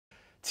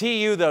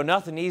TU, though,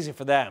 nothing easy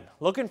for them.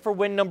 Looking for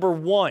win number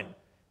 1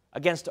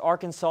 against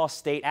Arkansas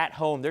State at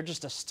home. They're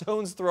just a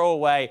stone's throw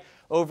away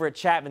over at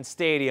Chapman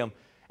Stadium.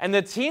 And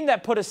the team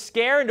that put a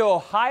scare into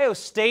Ohio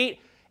State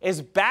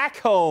is back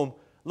home,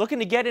 looking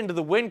to get into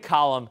the win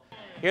column.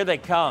 Here they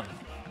come.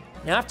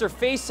 Now, after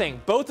facing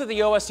both of the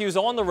OSUs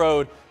on the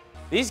road,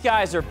 these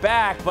guys are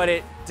back, but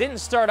it didn't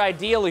start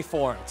ideally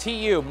for them.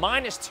 TU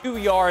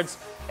 -2 yards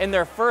in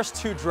their first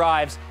 2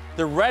 drives.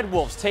 The Red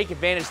Wolves take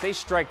advantage. They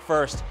strike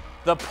first.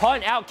 The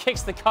punt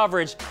outkicks the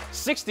coverage,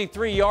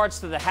 63 yards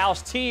to the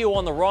house. TU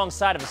on the wrong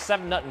side of a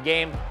 7-0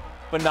 game,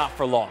 but not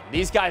for long.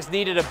 These guys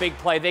needed a big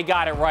play. They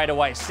got it right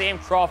away. Sam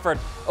Crawford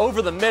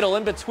over the middle,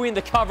 in between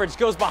the coverage,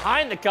 goes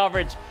behind the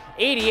coverage.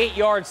 88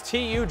 yards,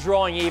 TU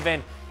drawing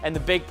even, and the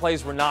big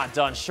plays were not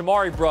done.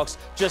 Shamari Brooks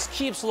just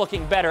keeps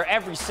looking better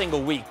every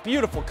single week.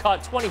 Beautiful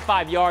cut,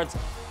 25 yards.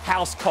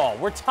 House call.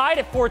 We're tied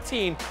at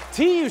 14.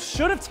 TU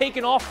should have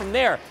taken off from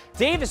there.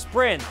 Davis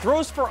Brin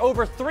throws for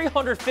over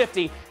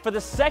 350 for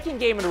the second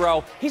game in a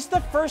row. He's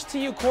the first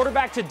TU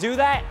quarterback to do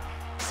that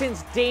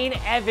since Dane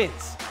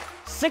Evans.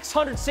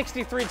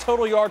 663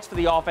 total yards for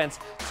the offense,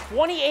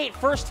 28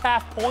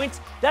 first-half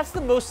points. That's the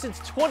most since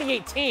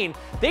 2018.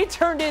 They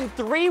turned in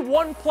 3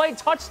 one-play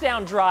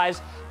touchdown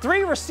drives.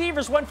 3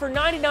 receivers went for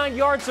 99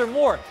 yards or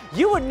more.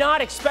 You would not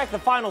expect the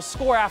final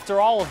score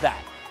after all of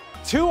that.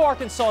 2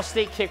 Arkansas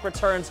State kick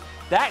returns.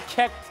 That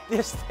kept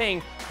this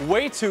thing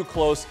way too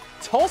close.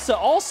 Tulsa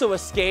also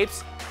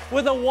escapes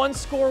with a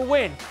 1-score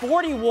win,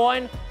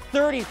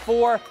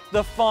 41-34,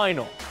 the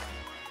final.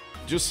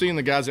 Just seeing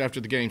the guys after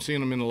the game,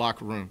 seeing them in the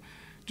locker room,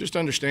 just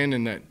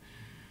understanding that,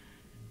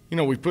 you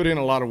know, we put in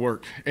a lot of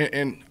work,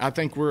 and I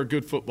think we're a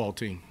good football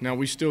team. Now,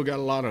 we still got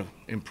a lot of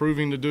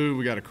improving to do.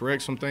 We got to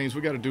correct some things.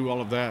 We got to do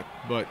all of that,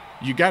 but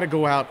you got to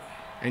go out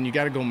and you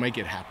got to go make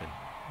it happen.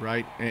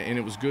 Right, and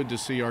it was good to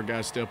see our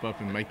guys step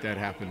up and make that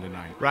happen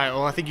tonight. Right.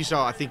 Well, I think you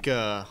saw. I think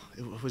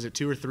was it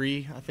 2 or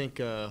 3? I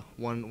think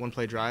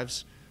one-play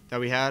drives that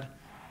we had.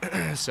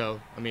 So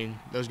I mean,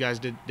 those guys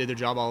did their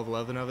job, all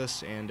 11 of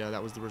us, and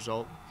that was the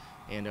result.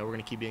 And we're going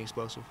to keep being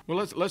explosive.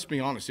 Well, let's be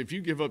honest. If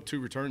you give up 2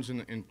 returns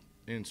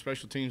in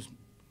special teams,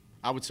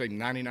 I would say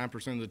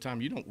 99% of the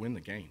time you don't win the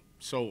game.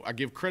 So I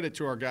give credit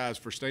to our guys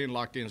for staying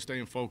locked in,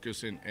 staying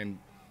focused, and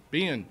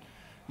being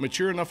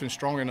mature enough and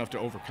strong enough to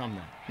overcome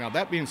that. Now,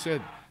 that being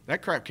said,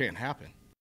 that crap can't happen.